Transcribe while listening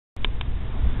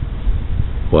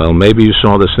Well, maybe you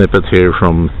saw the snippet here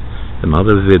from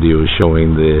another video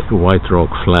showing the White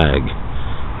Rock flag.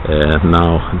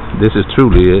 Now, this is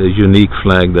truly a unique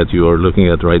flag that you are looking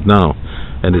at right now,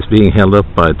 and it's being held up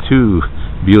by two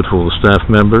beautiful staff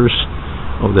members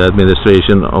of the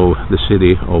administration of the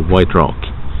city of White Rock.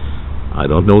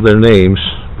 I don't know their names,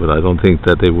 but I don't think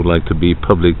that they would like to be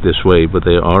public this way, but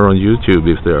they are on YouTube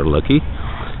if they are lucky.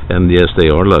 And yes, they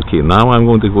are lucky. Now I'm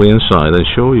going to go inside and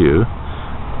show you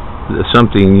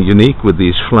something unique with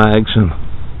these flags and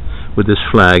with this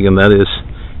flag, and that is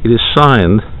it is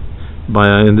signed by,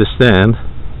 I understand,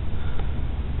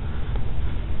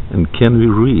 and can we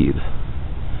read?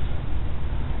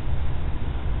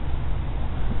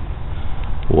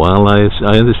 Well, I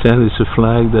understand it's a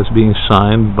flag that's being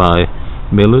signed by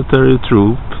military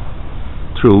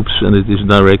troops, and it is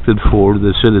directed for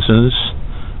the citizens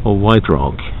of White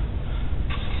Rock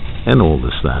and all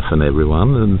the staff and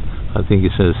everyone. And I think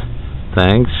it says,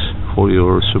 thanks for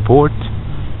your support,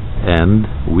 and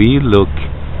we look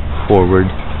forward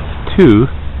to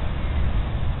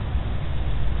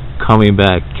coming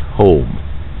back home.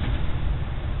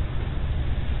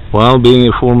 While being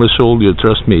a former soldier,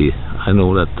 trust me, I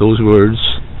know that those words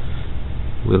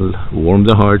will warm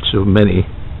the hearts of many.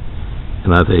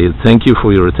 And I say thank you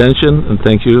for your attention, and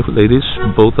thank you, ladies,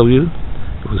 both of you.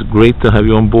 It was great to have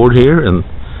you on board here, and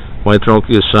White Rock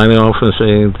is signing off and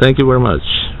saying thank you very much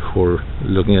for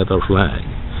looking at our flag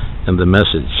and the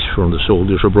message from the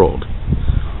soldiers abroad.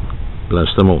 Bless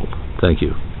them all. Thank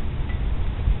you.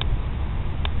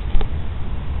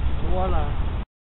 Voila.